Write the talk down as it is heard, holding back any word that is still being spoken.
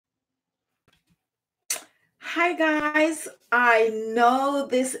Hi guys, I know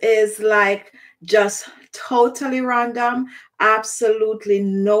this is like just totally random. Absolutely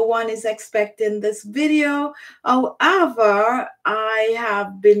no one is expecting this video. However, I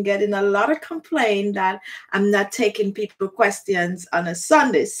have been getting a lot of complaint that I'm not taking people questions on a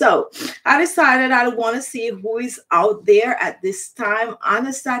Sunday. So I decided I want to see who is out there at this time on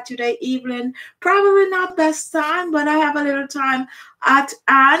a Saturday evening. Probably not best time, but I have a little time at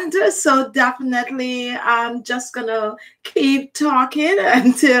and so definitely I'm just gonna keep talking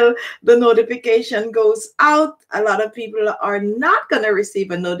until the notification goes out. A lot of people are not gonna receive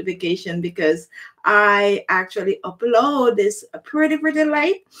a notification because I actually upload this pretty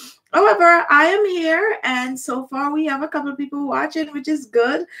late. However, I am here, and so far we have a couple of people watching, which is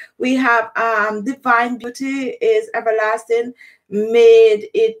good. We have Divine Beauty is Everlasting made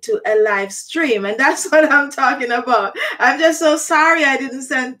it to a live stream, and that's what I'm talking about. I'm just so sorry I didn't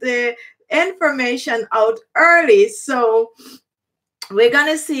send the information out early. So we're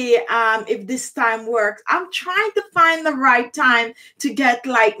gonna see if this time works. I'm trying to find the right time to get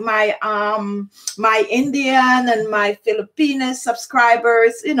like my Indian and my Filipino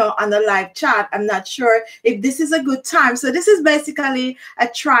subscribers, on the live chat. I'm not sure if this is a good time. So this is basically a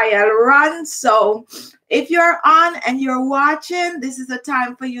trial run. So if you're on and you're watching, this is a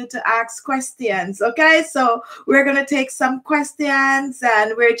time for you to ask questions. Okay, so we're gonna take some questions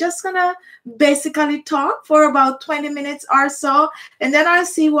and we're just gonna basically talk for about 20 minutes or so, and then I'll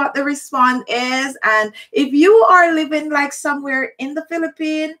see what the response is. And if you are living like somewhere in the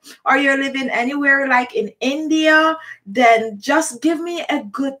Philippines or you're living anywhere like in India, then just give me a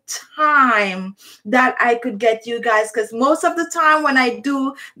good time that I could get you guys, because most of the time when I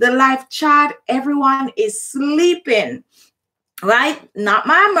do the live chat, everyone is sleeping. Right? Not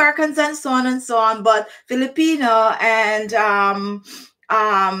my Americans and so on and so on, but Filipino and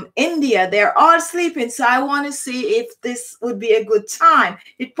India, they're all sleeping. So I want to see if this would be a good time.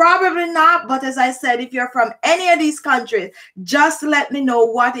 It probably not, but as I said, if you're from any of these countries, just let me know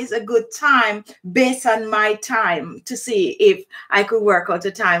what is a good time based on my time to see if I could work out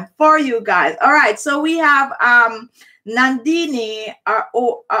a time for you guys. All right, so we have Nandini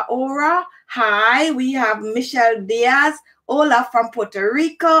Aora. Hi, we have Michelle Diaz. Ola from Puerto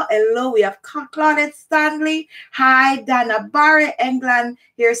Rico. Hello, we have Claudette Stanley. Hi, Dana Barry, England.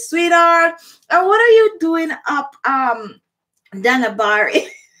 Here, sweetheart. And what are you doing up, Dana Barry?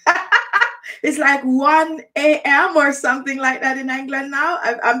 It's like 1 a.m. or something like that in England now.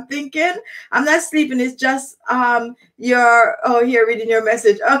 I'm thinking. I'm not sleeping. It's just here reading your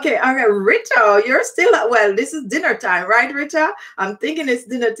message. Okay, all right, Rita, you're still well. This is dinner time, right, Rita? I'm thinking it's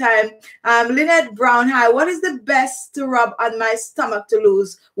dinner time. Lynette Brown, hi. What is the best to rub on my stomach to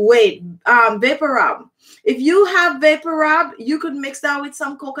lose weight? Vapor rub. If you have vapor rub, you could mix that with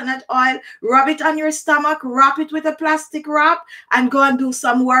some coconut oil, rub it on your stomach, wrap it with a plastic wrap, and go and do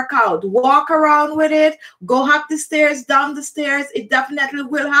some workout. Walk around with it, go up the stairs, down the stairs. It definitely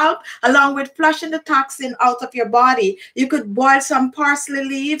will help, along with flushing the toxin out of your body. You could boil some parsley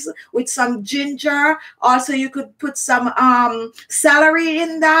leaves with some ginger. Also, you could put some celery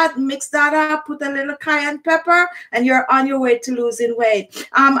in that, mix that up, put a little cayenne pepper, and you're on your way to losing weight.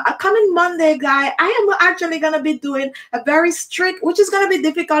 Coming Monday, guy, I am actually going to be doing a very strict, which is going to be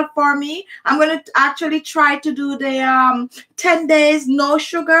difficult for me. I'm going to actually try to do the 10 days no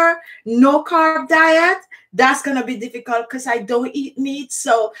sugar, no carb diet. That's going to be difficult because I don't eat meat.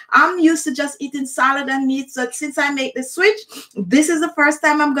 So I'm used to just eating salad and meat. So since I make the switch, this is the first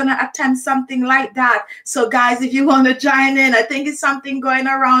time I'm going to attempt something like that. So guys, if you want to join in, I think it's something going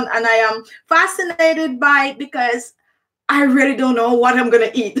around and I am fascinated by it because I really don't know what I'm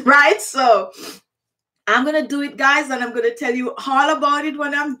going to eat, right? So I'm going to do it, guys, and I'm going to tell you all about it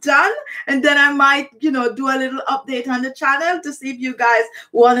when I'm done. And then I might, do a little update on the channel to see if you guys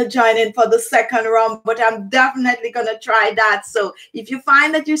want to join in for the second round. But I'm definitely going to try that. So if you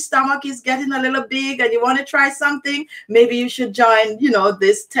find that your stomach is getting a little big and you want to try something, maybe you should join,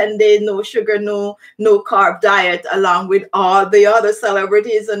 this 10-day no sugar, no carb diet, along with all the other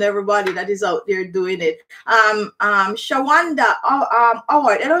celebrities and everybody that is out there doing it. Shawanda,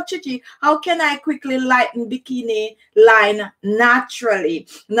 Howard, hello, Chichi. How can I quickly lighten bikini line naturally?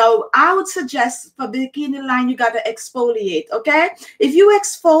 Now, I would suggest for bikini line, you got to exfoliate, okay? If you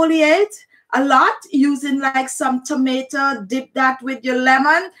exfoliate a lot using like some tomato, dip that with your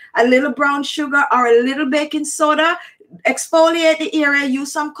lemon, a little brown sugar or a little baking soda, exfoliate the area,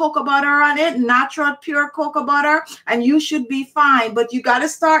 use some cocoa butter on it, natural pure cocoa butter, and you should be fine. But you got to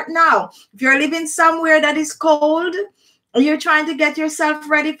start now. If you're living somewhere that is cold, you're trying to get yourself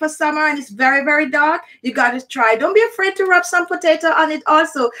ready for summer and it's very, very dark, you got to try. Don't be afraid to rub some potato on it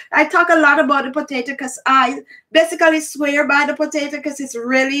also. I talk a lot about the potato because I basically swear by the potato because it's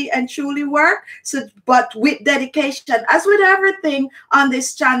really and truly work. So, but with dedication, as with everything on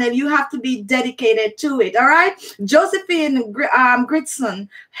this channel, you have to be dedicated to it. All right. Josephine Gritson.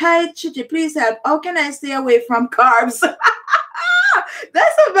 Hey, Chichi, please help. How can I stay away from carbs?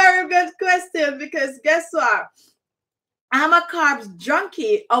 That's a very good question because guess what? I'm a carbs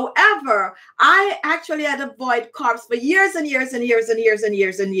junkie. However, I actually had avoided carbs for years and years and years and years and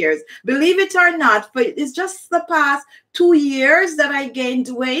years and years. Believe it or not, but it's just the past 2 years that I gained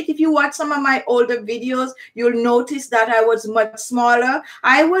weight. If you watch some of my older videos, you'll notice that I was much smaller.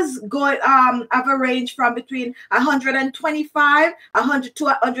 I was going I've a range from between 125, 100 to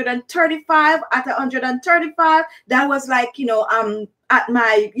 135. At 135, that was like, you know, at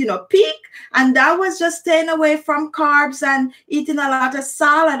my, you know, peak, and that was just staying away from carbs and eating a lot of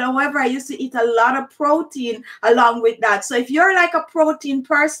salad. However, I used to eat a lot of protein along with that. So if you're like a protein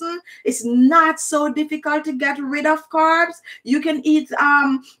person, it's not so difficult to get rid of carbs. You can eat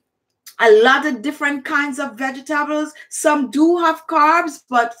a lot of different kinds of vegetables. Some do have carbs,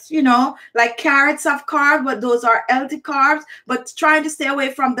 but you know, like carrots have carbs, but those are healthy carbs. But trying to stay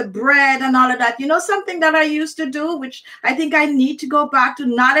away from the bread and all of that. You know, something that I used to do, which I think I need to go back to.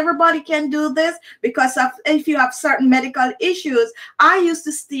 Not everybody can do this because of, if you have certain medical issues. I used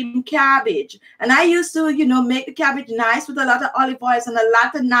to steam cabbage, and I used to, you know, make the cabbage nice with a lot of olive oils and a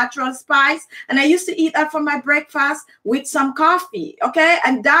lot of natural spice. And I used to eat that for my breakfast with some coffee. Okay,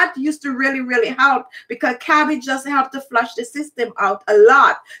 and that used to really help because cabbage just help to flush the system out a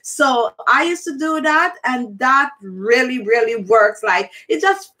lot. So I used to do that, and that really works. Like, it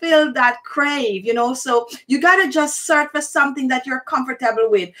just filled that crave, you know. So you got to just search for something that you're comfortable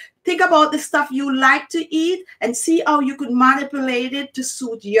with. Think about the stuff you like to eat and see how you could manipulate it to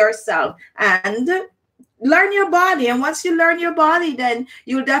suit yourself, and learn your body. And once you learn your body, then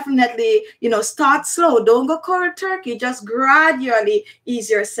you'll definitely, you know, start slow. Don't go cold turkey. Just gradually ease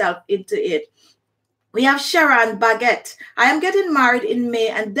yourself into it. We have Sharon Baguette. I am getting married in May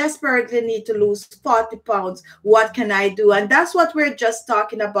and desperately need to lose 40 pounds. What can I do? And that's what we're just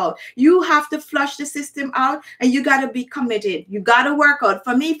talking about. You have to flush the system out, and you got to be committed. You got to work out.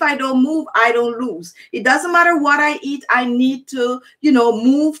 For me, if I don't move, I don't lose. It doesn't matter what I eat. I need to, you know,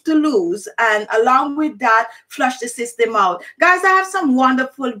 move to lose. And along with that, flush the system out. Guys, I have some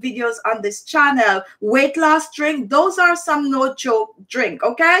wonderful videos on this channel. Weight loss drink. Those are some no joke drink.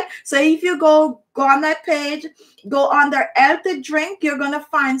 Okay. So if you go on my page, go under healthy drink, you're going to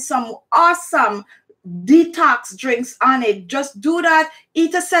find some awesome detox drinks on it. Just do that.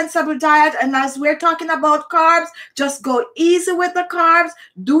 Eat a sensible diet. And as we're talking about carbs, just go easy with the carbs.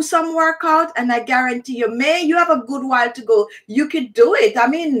 Do some workout. And I guarantee you, you have a good while to go. You could do it. I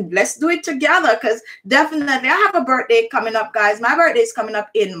mean, let's do it together, because definitely I have a birthday coming up, guys. My birthday is coming up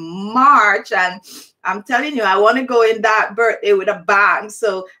in March, and I'm telling you, I want to go in that birthday with a bang.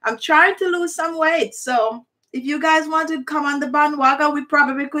 So I'm trying to lose some weight. So if you guys want to come on the bandwagon, we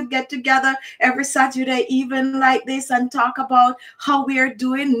probably could get together every Saturday even like this and talk about how we are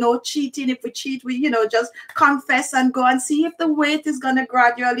doing. No cheating. If we cheat, we, you know, just confess and go and see if the weight is going to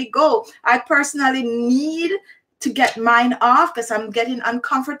gradually go. I personally need to get mine off because I'm getting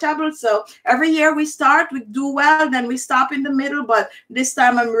uncomfortable. So every year we start, we do well, then we stop in the middle. But this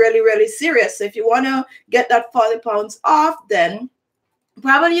time I'm really serious. So if you want to get that 40 pounds off, then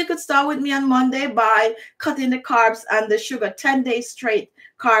probably you could start with me on Monday by cutting the carbs and the sugar. 10 days straight,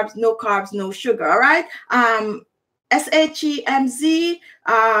 carbs, no sugar. All right. SHEMZ,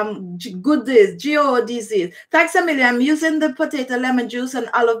 good days, GODZ. Thanks a million. I'm using the potato, lemon juice, and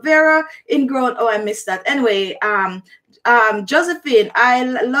aloe vera ingrown. Oh, I missed that. Anyway, Josephine, I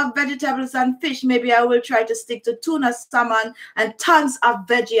love vegetables and fish. Maybe I will try to stick to tuna, salmon, and tons of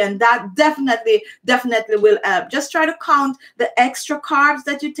veggie, and that definitely will help. Just try to count the extra carbs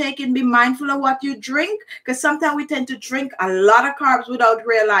that you take and be mindful of what you drink, because sometimes we tend to drink a lot of carbs without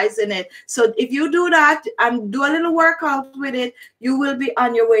realizing it. So if you do that and do a little workout with it, you will be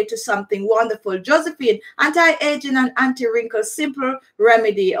on your way to something wonderful. Josephine, anti-aging and anti-wrinkle, simple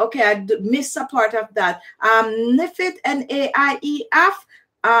remedy. Okay, I missed a part of that. NAIF, NAIEF.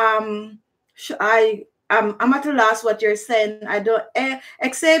 I'm at a loss what you're saying. I don't.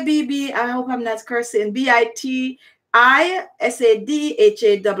 XABB. I hope I'm not cursing. BITISADHAOO.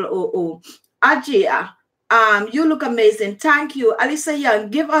 Ajia. You look amazing. Thank you. Alisa Young,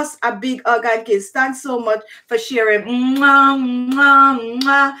 give us a big hug and kiss. Thanks so much for sharing. Mwah, mwah,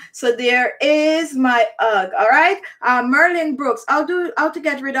 mwah. So there is my hug. All right. Merlin Brooks, how to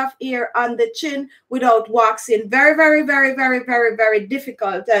get rid of hair on the chin without waxing. Very, very, very, very, very, very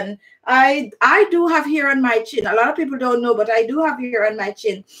difficult. And I do have hair on my chin. A lot of people don't know, but I do have hair on my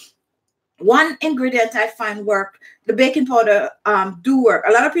chin. One ingredient I find work, the baking powder do work.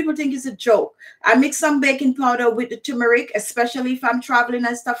 A lot of people think it's a joke. I mix some baking powder with the turmeric, especially if I'm traveling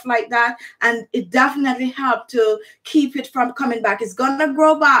and stuff like that. And it definitely helps to keep it from coming back. It's going to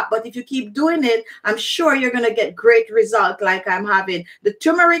grow back, but if you keep doing it, I'm sure you're going to get great result like I'm having. The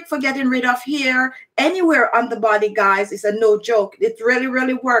turmeric for getting rid of hair anywhere on the body, guys, is a no joke. It really,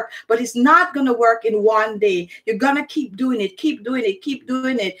 really works, but it's not going to work in one day. You're going to keep doing it, keep doing it, keep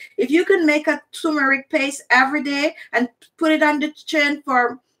doing it. If you can make a turmeric paste every day and put it on the chin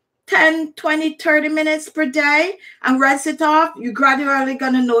for 10, 20, 30 minutes per day and rinse it off, you're gradually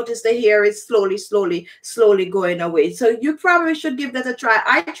going to notice the hair is slowly going away. So you probably should give that a try.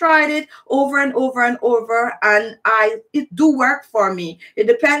 I tried it over and over and over, and it do work for me. It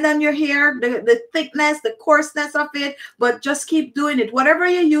depends on your hair, the thickness, the coarseness of it, but just keep doing it. Whatever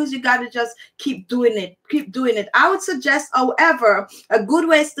you use, you got to just keep doing it. Keep doing it. I would suggest, however, a good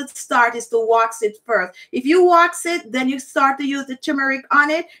way to start is to wax it first. If you wax it, then you start to use the turmeric on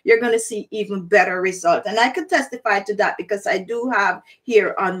it, you're going to see even better result. And I can testify to that because I do have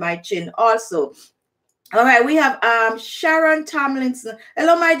hair on my chin also. All right, we have Sharon Tomlinson.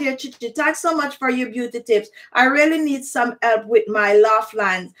 Hello, my dear Khichi. Thanks so much for your beauty tips. I really need some help with my laugh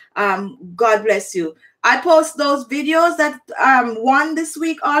lines. God bless you. I post those videos that one this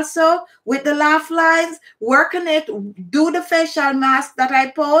week also with the laugh lines, work on it, do the facial mask that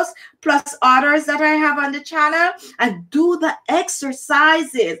I post, plus others that I have on the channel, and do the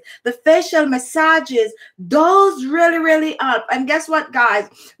exercises, the facial massages. Those really, really help. And guess what, guys?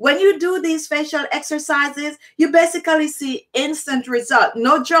 When you do these facial exercises, you basically see instant result.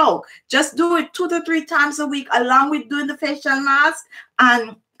 No joke. Just do it 2 to 3 times a week along with doing the facial mask,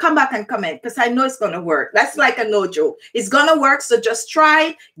 and come back and comment, because I know it's going to work. That's like a no joke. It's going to work. So just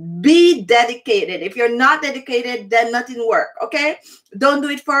try, be dedicated. If you're not dedicated, then nothing work. Okay. Don't do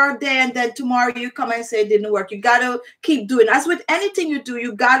it for a day and then tomorrow you come and say it didn't work. You got to keep doing. As with anything you do,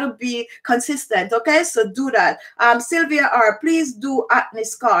 you got to be consistent. Okay. So do that. Sylvia R, please do acne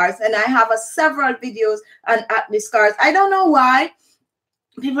scars. And I have several videos on acne scars. I don't know why.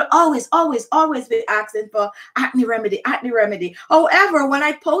 People always be asking for acne remedy. However, when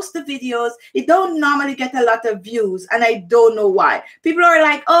I post the videos, it don't normally get a lot of views, and I don't know why. People are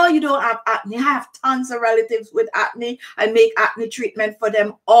like, oh, you don't have acne. I have tons of relatives with acne. I make acne treatment for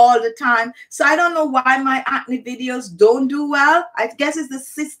them all the time. So I don't know why my acne videos don't do well. I guess it's the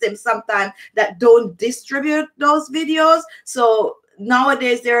system sometimes that don't distribute those videos. So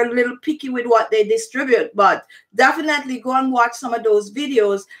nowadays they're a little picky with what they distribute, but definitely go and watch some of those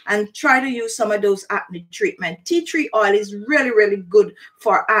videos and try to use some of those acne treatment. Tea tree oil is really, really good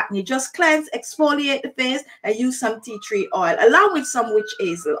for acne. Just cleanse, exfoliate the face, and use some tea tree oil along with some witch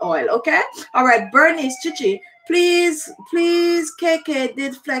hazel oil. Okay. All right. Bernice, Khichi, please, KK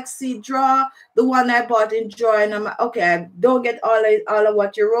did Flexi draw the one I bought in Joy. And I'm okay. I don't get all of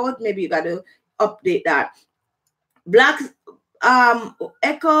what you wrote. Maybe you got to update that. Black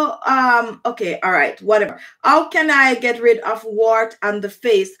Echo, okay, all right, whatever. How can I get rid of wart on the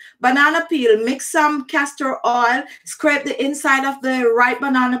face? Banana peel, mix some castor oil, scrape the inside of the ripe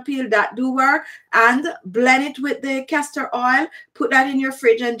banana peel, that do work, and blend it with the castor oil, put that in your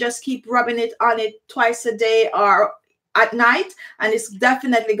fridge and just keep rubbing it on it twice a day or at night, and it's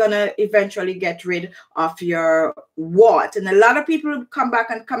definitely gonna eventually get rid of your wart. And a lot of people come back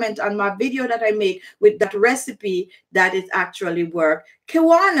and comment on my video that I make with that recipe that it actually worked.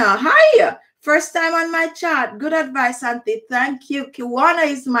 Kiwana, hi, first time on my chat. Good advice, Auntie. Thank you. Kiwana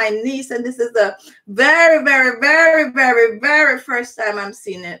is my niece, and this is the very, very, very, very, very first time I'm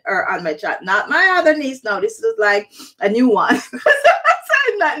seeing it or on my chat. Not my other niece now. This is like a new one.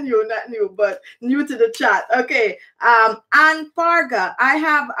 Not new, but new to the chat. Okay. And Parga, I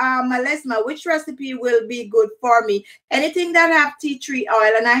have Malesma. Which recipe will be good for me? Anything that have tea tree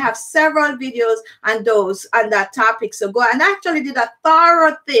oil, and I have several videos on those on that topic. So go, and I actually did a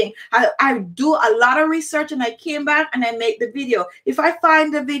thorough thing. I do a lot of research, and I came back and I make the video. If I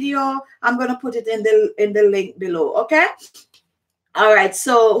find the video, I'm gonna put it in the link below. Okay. All right,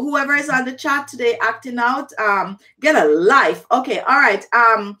 so whoever is on the chat today acting out, get a life. Okay, all right.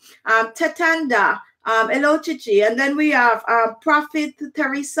 Tetanda, Hello, Khichi. And then we have Prophet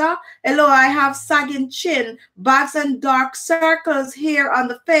Teresa. Hello, I have sagging chin, bags and dark circles here on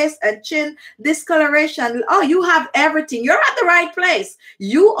the face and chin, discoloration. Oh, you have everything. You're at the right place.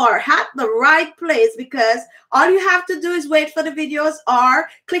 You are at the right place, because all you have to do is wait for the videos or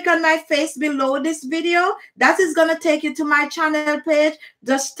click on my face below this video. That is going to take you to my channel page.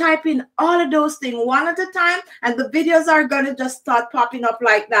 Just type in all of those things one at a time, and the videos are going to just start popping up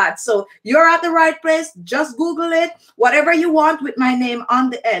like that. So you're at the right place. Just Google it, whatever you want with my name on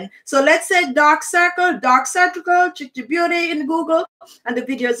the end. So let's say dark circle, Khichibeauty in Google, and the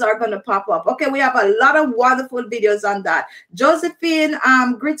videos are going to pop up. Okay, we have a lot of wonderful videos on that. Josephine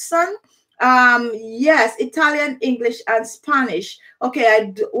Gritson. Yes, Italian, English, and Spanish.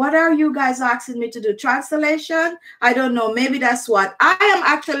 Okay, what are you guys asking me to do? Translation? I don't know. Maybe that's what. I am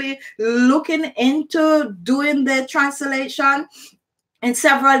actually looking into doing the translation in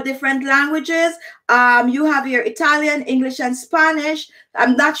several different languages. You have your Italian, English, and Spanish.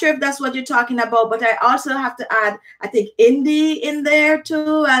 I'm not sure if that's what you're talking about, but I also have to add, I think, Hindi in there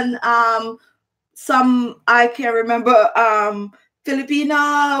too, and some, I can't remember,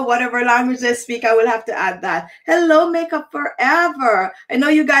 Filipino, whatever language they speak, I will have to add that. Hello, Makeup Forever. I know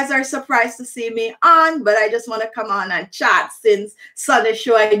you guys are surprised to see me on, but I just want to come on and chat since Sunday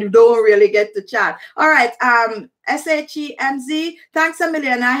show I don't really get to chat. All right, SHEMZ, thanks a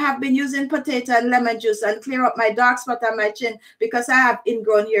million. I have been using potato and lemon juice and clear up my dark spot on my chin because I have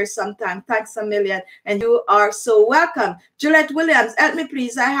ingrown hair sometimes. Thanks a million, and you are so welcome. Juliet Williams, help me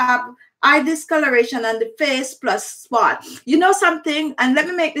please. I have eye discoloration on the face plus spot. You know something, and let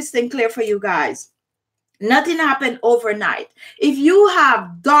me make this thing clear for you guys. Nothing happened overnight. If you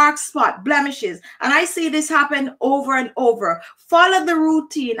have dark spot blemishes, and I see this happen over and over, follow the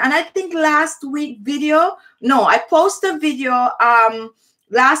routine. And I think last week video, no, I posted a video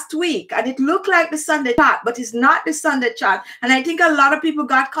last week, and it looked like the Sunday chat, but it's not the Sunday chat. And I think a lot of people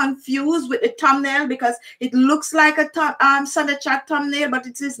got confused with the thumbnail because it looks like a Sunday chat thumbnail, but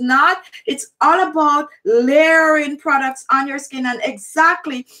it is not. It's all about layering products on your skin, and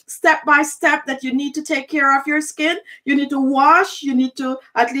exactly step by step that you need to take care of your skin. You need to wash. You need to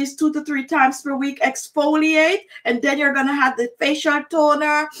at least 2 to 3 times per week exfoliate, and then you're going to have the facial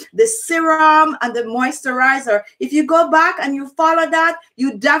toner, the serum, and the moisturizer. If you go back and you follow that,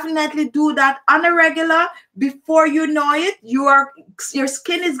 you definitely do that on a regular. Before you know it, your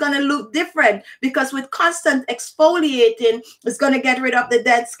skin is going to look different, because with constant exfoliating, it's going to get rid of the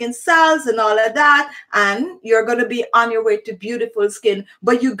dead skin cells and all of that, and you're going to be on your way to beautiful skin.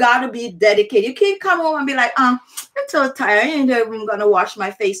 But you got to be dedicated. You can't come home and be like, I'm so tired, I ain't even going to wash my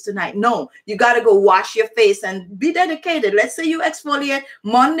face tonight. No, you got to go wash your face and be dedicated. Let's say you exfoliate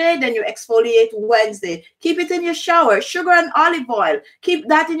Monday, then you exfoliate Wednesday. Keep it in your shower. Sugar and olive oil. Keep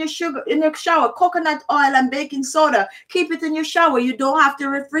that in your shower. Coconut oil and baking soda. Keep it in your shower. You don't have to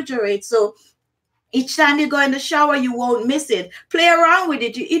refrigerate. So each time you go in the shower, you won't miss it. Play around with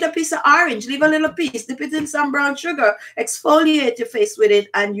it. You eat a piece of orange, leave a little piece, dip it in some brown sugar, exfoliate your face with it,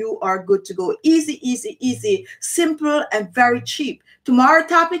 and you are good to go. Easy, easy, easy, simple, and very cheap. Tomorrow's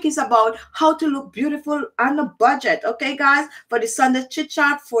topic is about how to look beautiful on a budget. Okay, guys, for the Sunday Chit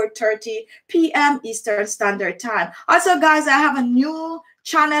Chat, 4:30 p.m. Eastern Standard Time. Also, guys, I have a new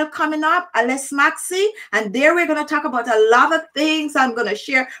channel coming up, Alex Maxi, and there we're going to talk about a lot of things. I'm going to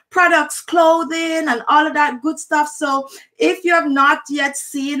share products, clothing, and all of that good stuff. So if you have not yet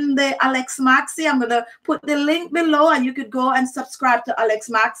seen the Alex Maxi, I'm going to put the link below, and you could go and subscribe to Alex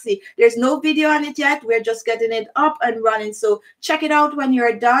Maxi. There's no video on it yet. We're just getting it up and running. So check it out when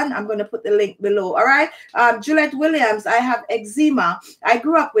you're done. I'm going to put the link below. All right. Juliet Williams, I have eczema. I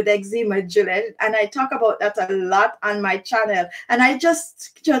grew up with eczema, Juliet, and I talk about that a lot on my channel. And I just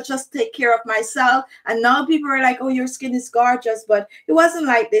take care of myself, and now people are like, oh, your skin is gorgeous, but it wasn't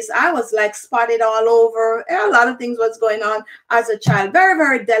like this. I was like spotted all over. A lot of things was going on as a child. Very,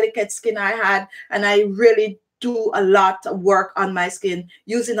 very delicate skin I had, and I really do a lot of work on my skin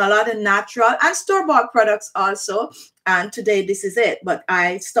using a lot of natural and store-bought products also. And today this is it, but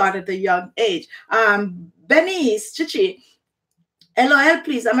I started at a young age. Benice Khichi, LOL,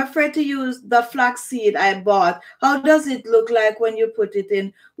 please. I'm afraid to use the flaxseed I bought. How does it look like when you put it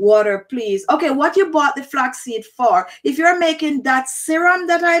in water, please? Okay, what you bought the flaxseed for? If you're making that serum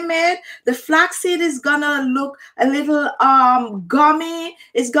that I made, the flaxseed is gonna look a little gummy.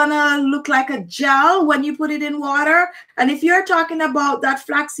 It's gonna look like a gel when you put it in water. And if you're talking about that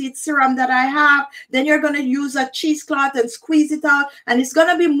flaxseed serum that I have, then you're gonna use a cheesecloth and squeeze it out, and it's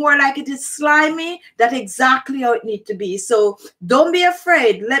gonna be more like it is slimy. That's exactly how it needs to be. So don't Don't be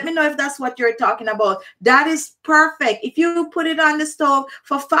afraid. Let me know if that's what you're talking about. That is perfect. If you put it on the stove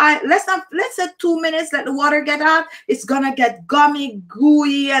for let's say 2 minutes, let the water get hot, it's gonna get gummy,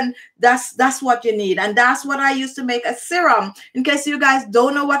 gooey, and that's what you need. And that's what I used to make a serum. In case you guys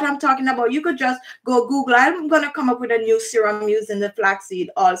don't know what I'm talking about, you could just go Google. I'm gonna come up with a new serum using the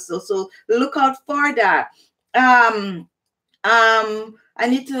flaxseed also. So look out for that. I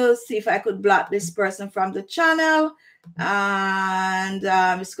need to see if I could block this person from the channel. And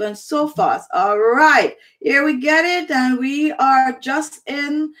it's going so fast. All right, here we get it, and we are just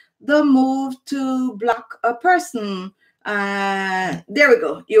in the move to block a person. There we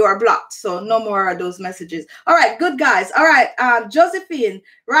go. You are blocked, so no more of those messages. All right, good guys. All right, Josephine,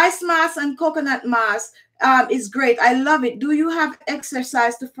 rice mask and coconut mask is great. I love it. Do you have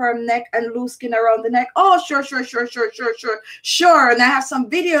exercise to firm neck and loose skin around the neck? Oh, sure. And I have some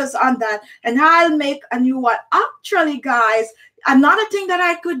videos on that, and I'll make a new one. Actually, guys, another thing that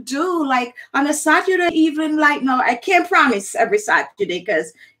I could do, like on a Saturday evening, like now, I can't promise every Saturday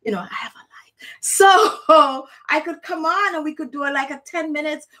because, you know, I have a life. So I could come on and we could do like a 10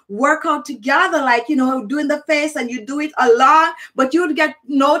 minutes workout together, like, you know, doing the face, and you do it along, but you would get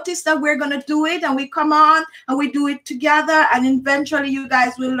noticed that we're going to do it, and we come on and we do it together, and eventually you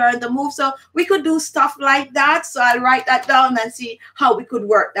guys will learn the move. So we could do stuff like that. So I'll write that down and see how we could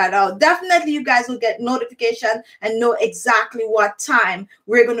work that out. Definitely you guys will get notification and know exactly what time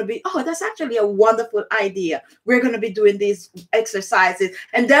we're going to be. Oh, that's actually a wonderful idea. We're going to be doing these exercises,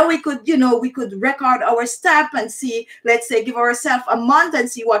 and then we could, you know, we could record our step and see, let's say, give ourselves a month and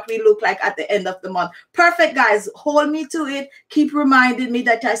see what we look like at the end of the month. Perfect, guys. Hold me to it. Keep reminding me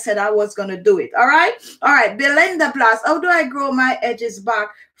that I said I was going to do it. All right. All right. Belinda Plus, how do I grow my edges back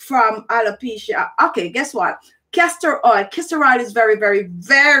from alopecia? Okay, guess what? Castor oil. Castor oil is very, very,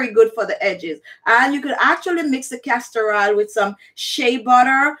 very good for the edges. And you could actually mix the castor oil with some shea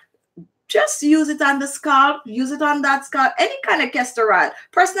butter. Just use it on the scalp, use it on that scalp, any kind of castor oil.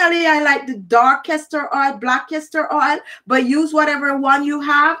 Personally, I like the dark castor oil, black castor oil, but use whatever one you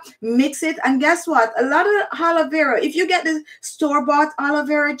have, mix it. And guess what? A lot of aloe vera, if you get the store-bought aloe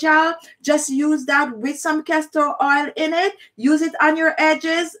vera gel, just use that with some castor oil in it. Use it on your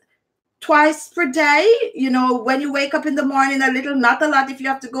edges twice per day. You know, when you wake up in the morning, a little, not a lot. If you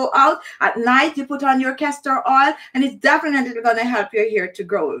have to go out at night, you put on your castor oil, and it's definitely going to help your hair to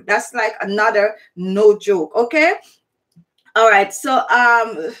grow. That's like another no joke. Okay. All right. So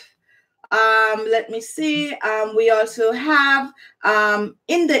let me see. We also have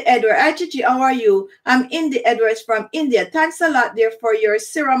Indy Edward. Hi, Khichi, how are you? I'm Indy Edwards from India. Thanks a lot, dear, for your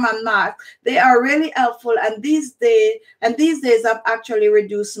serum and mask. They are really helpful, and these days I've actually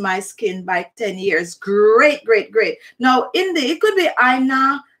reduced my skin by 10 years. Great. Now, Indy, it could be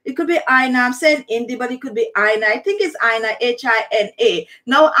Ina. It could be Ina. I'm saying Indy, but it could be Ina. I think it's Ina, H-I-N-A.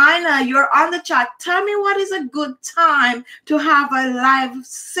 Now, Ina, you're on the chat. Tell me what is a good time to have a live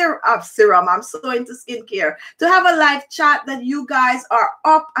serum. I'm so into skincare. To have a live chat that you guys are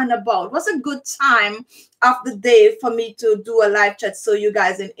up and about. What's a good time of the day for me to do a live chat so you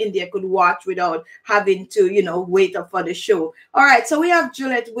guys in India could watch without having to, you know, wait up for the show? All right, so we have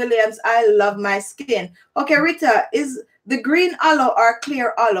Juliet Williams. I love my skin. Okay, Rita, is the green aloe or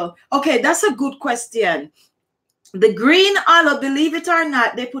clear aloe? Okay, that's a good question. The green aloe, believe it or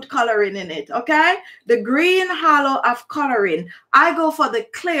not, they put coloring in it, okay? The green aloe of coloring. I go for the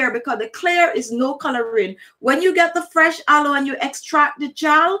clear because the clear is no coloring. When you get the fresh aloe and you extract the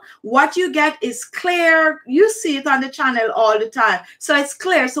gel, what you get is clear. You see it on the channel all the time. So it's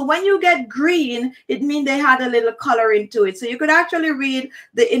clear. So when you get green, it means they had a little coloring to it. So you could actually read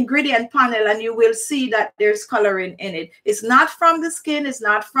the ingredient panel and you will see that there's coloring in it. It's not from the skin. It's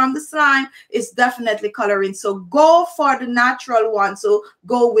not from the slime. It's definitely coloring. So go for the natural one. So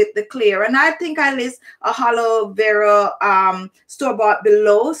go with the clear. And I think I list a aloe vera store-bought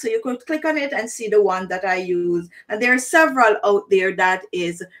below, so you could click on it and see the one that I use. And there are several out there that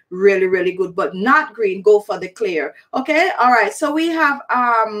is really, really good, but not green. Go for the clear. Okay. All right. So we have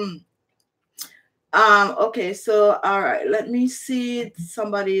okay, so all right, let me see.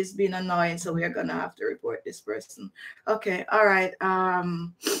 Somebody is being annoying, so we are gonna have to report this person. Okay. All right.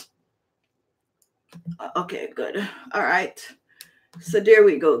 Okay, good. All right. So there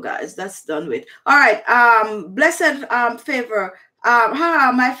we go, guys. That's done with. All right. Blessed favor.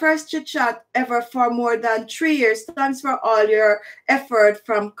 My first chit chat ever for more than 3 years. Thanks for all your effort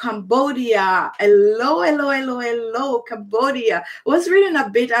from Cambodia. Hello, hello, hello, hello, Cambodia. I was reading a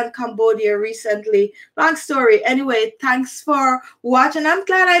bit on Cambodia recently. Long story. Anyway, thanks for watching. I'm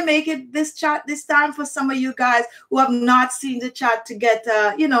glad I make it this chat this time for some of you guys who have not seen the chat to get,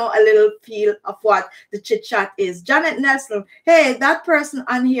 you know, a little feel of what the chit chat is. Janet Nelson. Hey, that person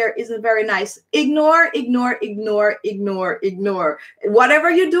on here isn't very nice. Ignore, ignore, ignore, ignore, ignore.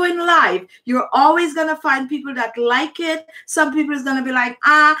 Whatever you do in life, you're always going to find people that like it. Some people is going to be like,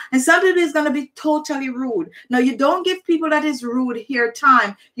 and some people is going to be totally rude. Now, you don't give people that is rude here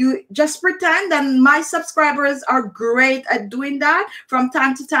time. You just pretend, and my subscribers are great at doing that. From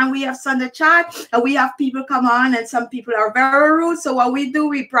time to time, we have Sunday chat, and we have people come on, and some people are very rude. So what we do,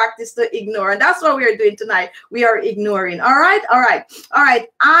 we practice to ignore. And that's what we are doing tonight. We are ignoring. All right, all right, all right.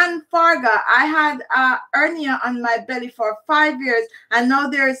 Ann Farga, I had hernia on my belly for 5 years, and now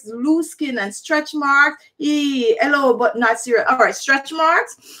there's loose skin and stretch marks. Hello, but not serious. All right, stretch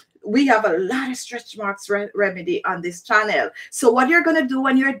marks. We have a lot of stretch marks remedy on this channel. So what you're going to do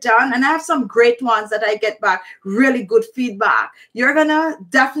when you're done, and I have some great ones that I get back, really good feedback. You're going to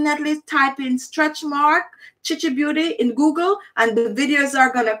definitely type in stretch mark Khichibeauty in Google, and the videos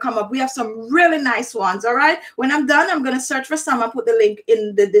are going to come up. We have some really nice ones. All right. When I'm done, I'm going to search for some and put the link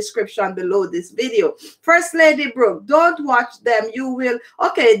in the description below this video. First Lady Brooke, don't watch them. You will.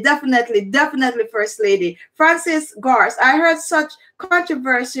 Okay, definitely, definitely, First Lady. Francis Garce, I heard such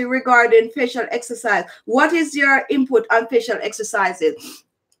controversy regarding facial exercise. What is your input on facial exercises?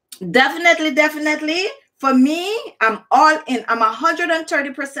 Definitely, definitely. For me, I'm all in. I'm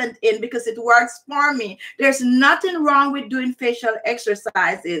 130% in because it works for me. There's nothing wrong with doing facial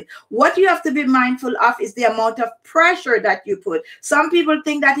exercises. What you have to be mindful of is the amount of pressure that you put. Some people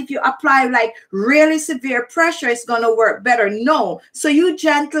think that if you apply like really severe pressure, it's going to work better. No. So you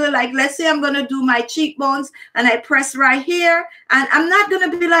gentle, like let's say I'm going to do my cheekbones and I press right here, and I'm not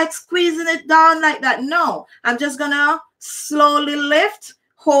going to be like squeezing it down like that. No, I'm just going to slowly lift,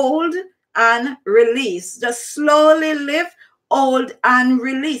 hold, and release. Just slowly lift, hold, and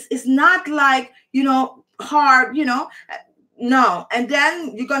release. It's not like, you know, hard, you know, no. And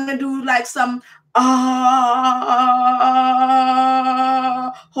then you're going to do like some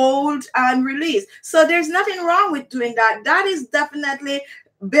hold and release. So there's nothing wrong with doing that. That is definitely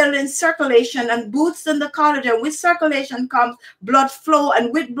building circulation and boosting the collagen. With circulation comes blood flow,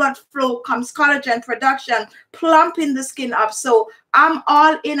 and with blood flow comes collagen production, plumping the skin up. So I'm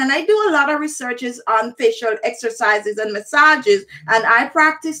all in, and I do a lot of researches on facial exercises and massages, and I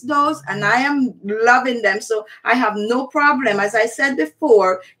practice those, and I am loving them. So I have no problem. As I said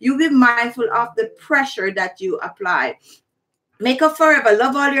before, you be mindful of the pressure that you apply. Makeup Forever,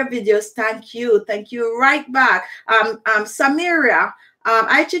 love all your videos. Thank you. Thank you right back. Samira,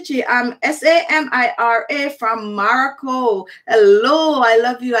 hi Chichi, I'm Samira from Morocco. Hello, I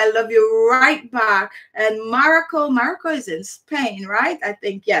love you. I love you right back. And Morocco is in Spain, right? I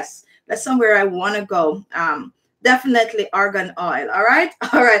think, yes. That's somewhere I want to go. Definitely argan oil. All right.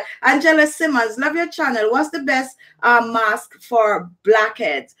 All right. Angela Simmons, love your channel. What's the best mask for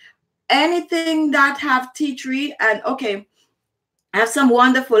blackheads? Anything that have tea tree, and okay, I have some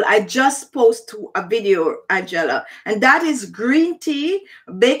wonderful, I just posted a video, Angela, and that is green tea,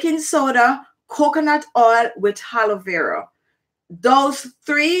 baking soda, coconut oil with aloe vera. Those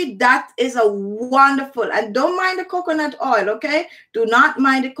three, that is a wonderful, and don't mind the coconut oil, okay? Do not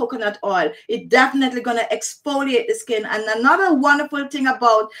mind the coconut oil. It's definitely going to exfoliate the skin. And another wonderful thing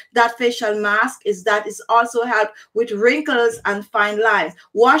about that facial mask is that it's also help with wrinkles and fine lines.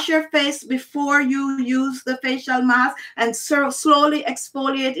 Wash your face before you use the facial mask and slowly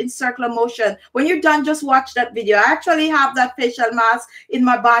exfoliate in circular motion. When you're done, just watch that video. I actually have that facial mask in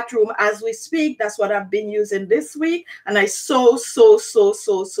my bathroom as we speak. That's what I've been using this week, and I so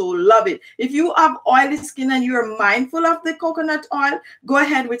love it. If you have oily skin and you're mindful of the coconut oil, go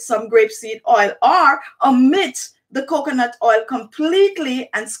ahead with some grapeseed oil, or omit the coconut oil completely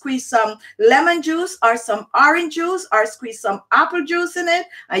and squeeze some lemon juice or some orange juice, or squeeze some apple juice in it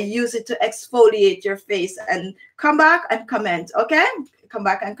and use it to exfoliate your face. And come back and comment, okay? Come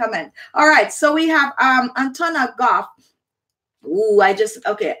back and comment. All right, so we have Antona Goff. Ooh,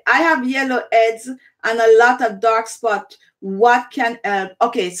 okay, I have yellow heads and a lot of dark spots. What can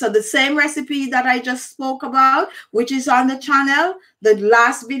okay, so the same recipe that I just spoke about, which is on the channel, the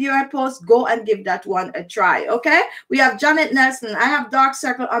last video I post, go and give that one a try. Okay, we have Janet Nelson. I have dark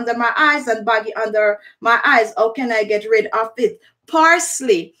circle under my eyes and baggy under my eyes. How can I get rid of it?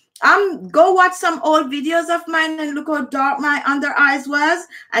 Parsley Go watch some old videos of mine and look how dark my under eyes was.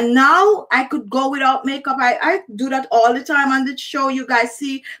 And now I could go without makeup. I do that all the time on the show. You guys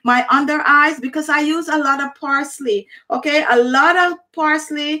see my under eyes because I use a lot of parsley. Okay, a lot of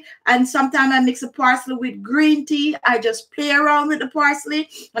parsley, and sometimes I mix the parsley with green tea. I just play around with the parsley,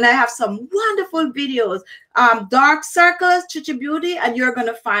 and I have some wonderful videos. Dark circles, Khichibeauty, and you're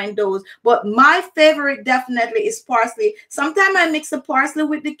gonna find those. But my favorite definitely is parsley. Sometimes I mix the parsley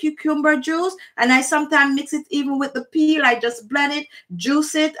with the cucumber juice, and I sometimes mix it even with the peel. I just blend it,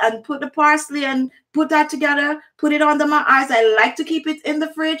 juice it, and put the parsley and put that together, put it under my eyes. I like to keep it in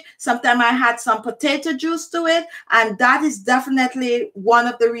the fridge. Sometimes I had some potato juice to it, and that is definitely one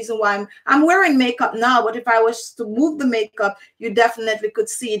of the reasons why I'm wearing makeup now. But if I was to move the makeup, you definitely could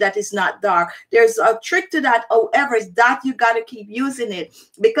see that it's not dark. There's a trick to that, however, is that you got to keep using it,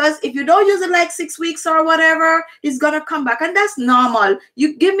 because if you don't use it like 6 weeks or whatever, it's gonna come back, and that's normal.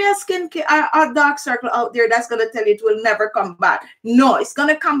 You give me a skin a dark circle out there, that's gonna tell you it will never come back. No, it's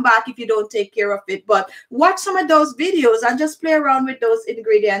gonna come back if you don't take care of it. But watch some of those videos and just play around with those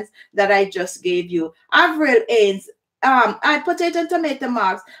ingredients that I just gave you. Avril Ains, I potato and tomato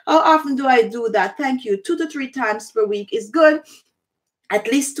marks. How often do I do that? Thank you. 2 to 3 times per week is good. At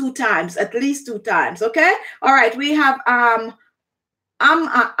least 2 times. At least 2 times. Okay. All right. We have Amna.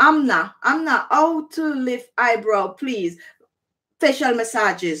 How to lift eyebrow, please. Facial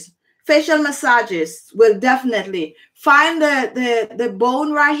massages. Facial massages will definitely find the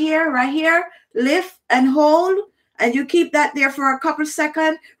bone right here, lift and hold, and you keep that there for a couple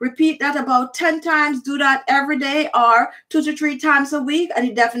seconds. Repeat that about 10 times. Do that every day or 2 to 3 times a week, and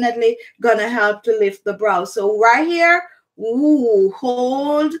it definitely gonna help to lift the brow. So right here, ooh,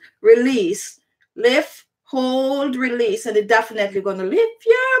 hold, release, lift, hold, release, and it definitely gonna lift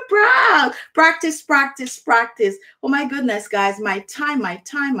your brow. Practice, practice, practice. Oh my goodness, guys, my time. I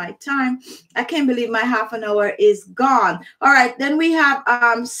can't believe my half an hour is gone. All right, then we have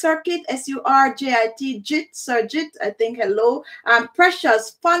Circuit, SURJIT, JIT, Surjit, I think, hello.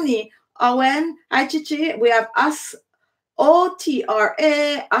 Precious, Funny, Owen, hi Chichi. We have us.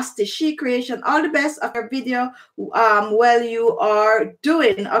 OTRA, Astishi Creation, all the best of your video while you are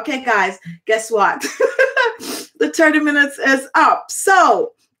doing. Okay, guys, guess what? The 30 minutes is up.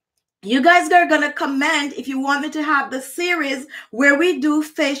 So you guys are going to comment if you want me to have the series where we do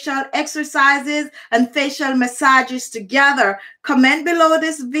facial exercises and facial massages together. Comment below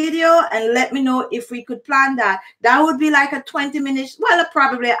this video and let me know if we could plan that. That would be like a 20 minutes, well,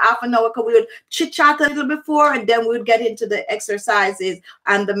 probably a half an hour, because we would chit chat a little before, and then we would get into the exercises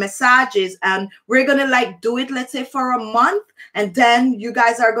and the massages. And we're going to like do it, let's say, for a month. And then you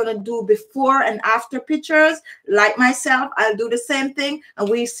guys are going to do before and after pictures. Like myself, I'll do the same thing, and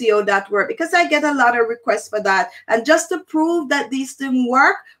we see how that works, because I get a lot of requests for that. And just to prove that these things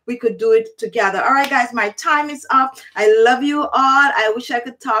work, we could do it together. All right, guys, my time is up. I love you all. I wish I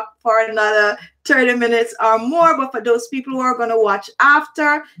could talk for another 30 minutes or more, but for those people who are going to watch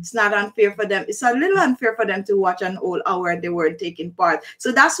after, it's not unfair for them. It's a little unfair for them to watch an whole hour they weren't taking part.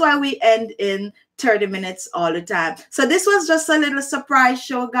 So that's why we end in 30 minutes all the time. So this was just a little surprise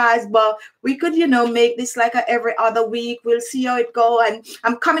show, guys, but we could, you know, make this like a every other week. We'll see how it go. And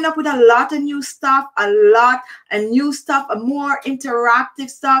I'm coming up with a lot of new stuff, a more interactive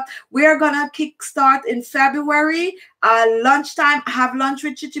stuff. We're gonna kickstart in February. Lunchtime, have lunch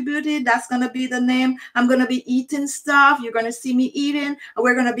with Khichibeauty. That's gonna be the name. I'm gonna be eating stuff. You're gonna see me eating, and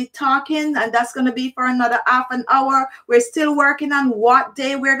we're gonna be talking, and that's gonna be for another half an hour. We're still working on what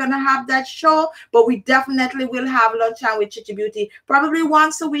day we're gonna have that show, but we definitely will have lunchtime with Khichibeauty, probably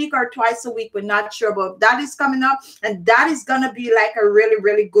once a week or twice a week. We're not sure, but that is coming up, and that is gonna be like a really,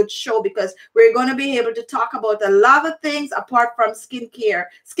 really good show, because we're gonna be able to talk about a lot of things apart from skincare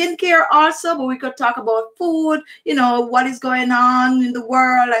also, but we could talk about food, you know, what is going on in the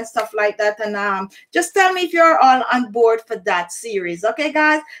world and stuff like that. And just tell me if you're all on board for that series. Okay,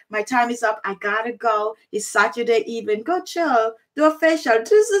 guys, my time is up. I gotta go. It's Saturday evening. Go chill. Do a facial.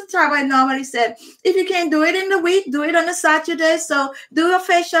 This is the time I normally said, if you can't do it in the week, do it on a Saturday. So do a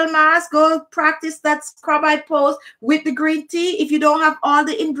facial mask. Go practice that scrub eye pose with the green tea. If you don't have all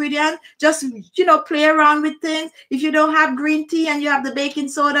the ingredients, just, you know, play around with things. If you don't have green tea and you have the baking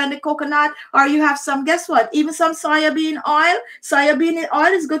soda and the coconut, or you have some, guess what? Even some soybean oil. Soybean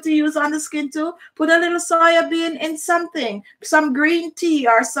oil is good to use on the skin too. Put a little soybean in something, some green tea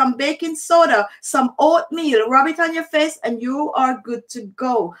or some baking soda, some oatmeal. Rub it on your face, and you are good to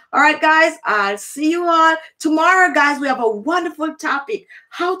go. All right, guys, I'll see you all tomorrow. Guys, we have a wonderful topic: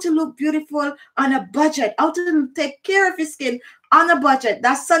 how to look beautiful on a budget, how to take care of your skin on a budget.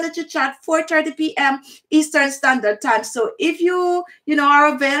 That's Sunday Chit Chat, 4:30 p.m. Eastern Standard Time. So if you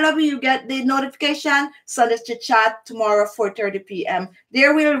are available, you get the notification. Sunday Chit Chat tomorrow, 4:30 p.m.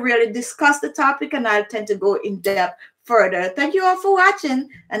 There we'll really discuss the topic, and I'll tend to go in depth further. Thank you all for watching,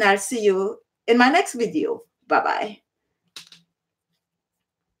 and I'll see you in my next video. Bye-bye.